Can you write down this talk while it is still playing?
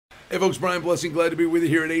Hey folks, Brian Blessing, glad to be with you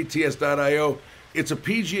here at ATS.io. It's a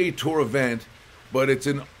PGA Tour event, but it's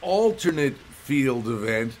an alternate field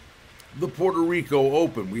event, the Puerto Rico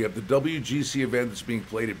Open. We have the WGC event that's being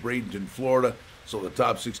played at Bradenton, Florida, so the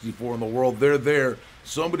top 64 in the world, they're there.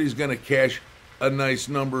 Somebody's going to cash a nice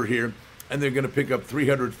number here, and they're going to pick up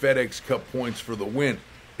 300 FedEx Cup points for the win.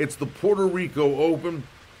 It's the Puerto Rico Open,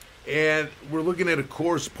 and we're looking at a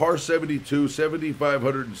course, par 72,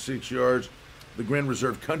 7,506 yards, the Grand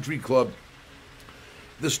Reserve Country Club.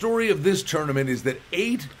 The story of this tournament is that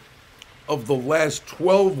 8 of the last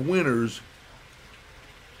 12 winners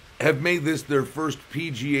have made this their first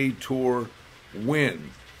PGA Tour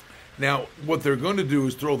win. Now, what they're going to do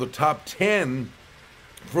is throw the top 10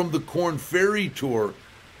 from the Korn Ferry Tour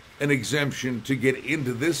an exemption to get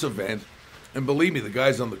into this event. And believe me, the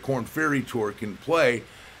guys on the Korn Ferry Tour can play,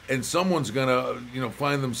 and someone's going to,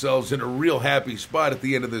 find themselves in a real happy spot at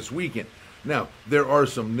the end of this weekend. Now, there are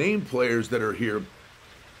some named players that are here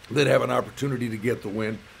that have an opportunity to get the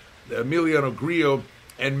win. Emiliano Grillo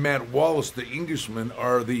and Matt Wallace, the Englishman,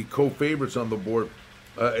 are the co-favorites on the board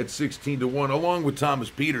at 16-1, along with Thomas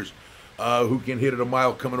Pieters, who can hit it a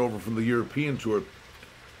mile coming over from the European Tour.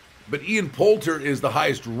 But Ian Poulter is the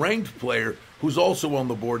highest-ranked player, who's also on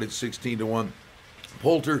the board at 16-1.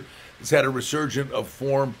 Poulter has had a resurgence of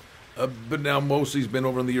form, but now mostly he's been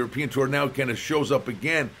over on the European Tour. Now kind of shows up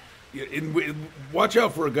again. Watch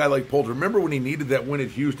out for a guy like Poulter. Remember when he needed that win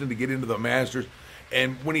at Houston to get into the Masters?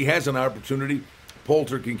 And when he has an opportunity,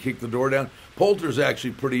 Poulter can kick the door down. Poulter's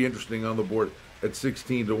actually pretty interesting on the board at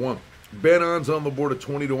 16-1. Ben On's on the board at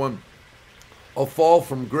 20-1. A fall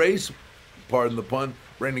from grace, pardon the pun,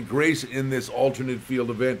 Brandon Grace in this alternate field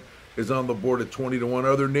event is on the board at 20-1.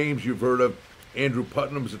 Other names you've heard of, Andrew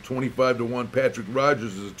Putnam's at 25-1. Patrick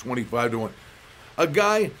Rogers is at 25-1. A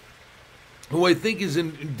guy who I think is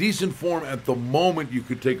in decent form at the moment you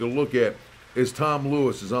could take a look at is Tom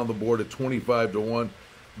Lewis is on the board at 25-1.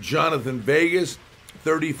 Jonathan Vegas,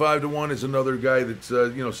 35-1, is another guy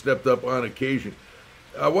that's stepped up on occasion.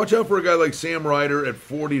 Watch out for a guy like Sam Ryder at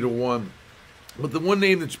 40-1. But the one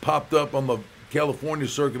name that's popped up on the California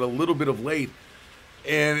circuit a little bit of late,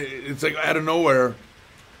 and it's like out of nowhere,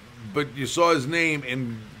 but you saw his name,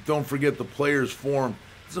 and don't forget the player's form.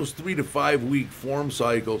 It's those 3 to 5 week form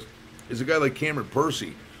cycles. Is a guy like Cameron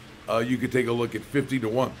Percy. You could take a look at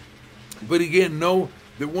 50-1. But again, know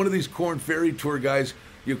that one of these Korn Ferry Tour guys,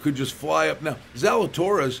 you could just fly up. Now,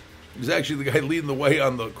 Zalatoris is actually the guy leading the way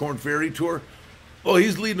on the Korn Ferry Tour. Well,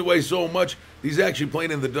 he's leading the way so much, he's actually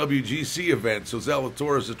playing in the WGC event. So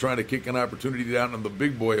Zalatoris is trying to kick an opportunity down on the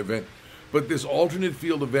big boy event. But this alternate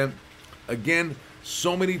field event, again,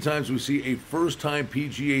 so many times we see a first-time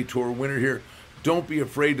PGA Tour winner here. Don't be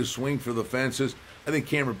afraid to swing for the fences. I think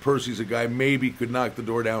Cameron Percy's a guy maybe could knock the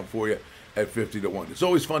door down for you at 50-1. It's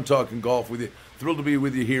always fun talking golf with you. Thrilled to be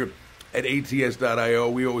with you here at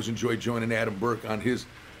ATS.io. We always enjoy joining Adam Burke on his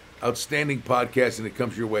outstanding podcast, and it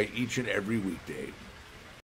comes your way each and every weekday.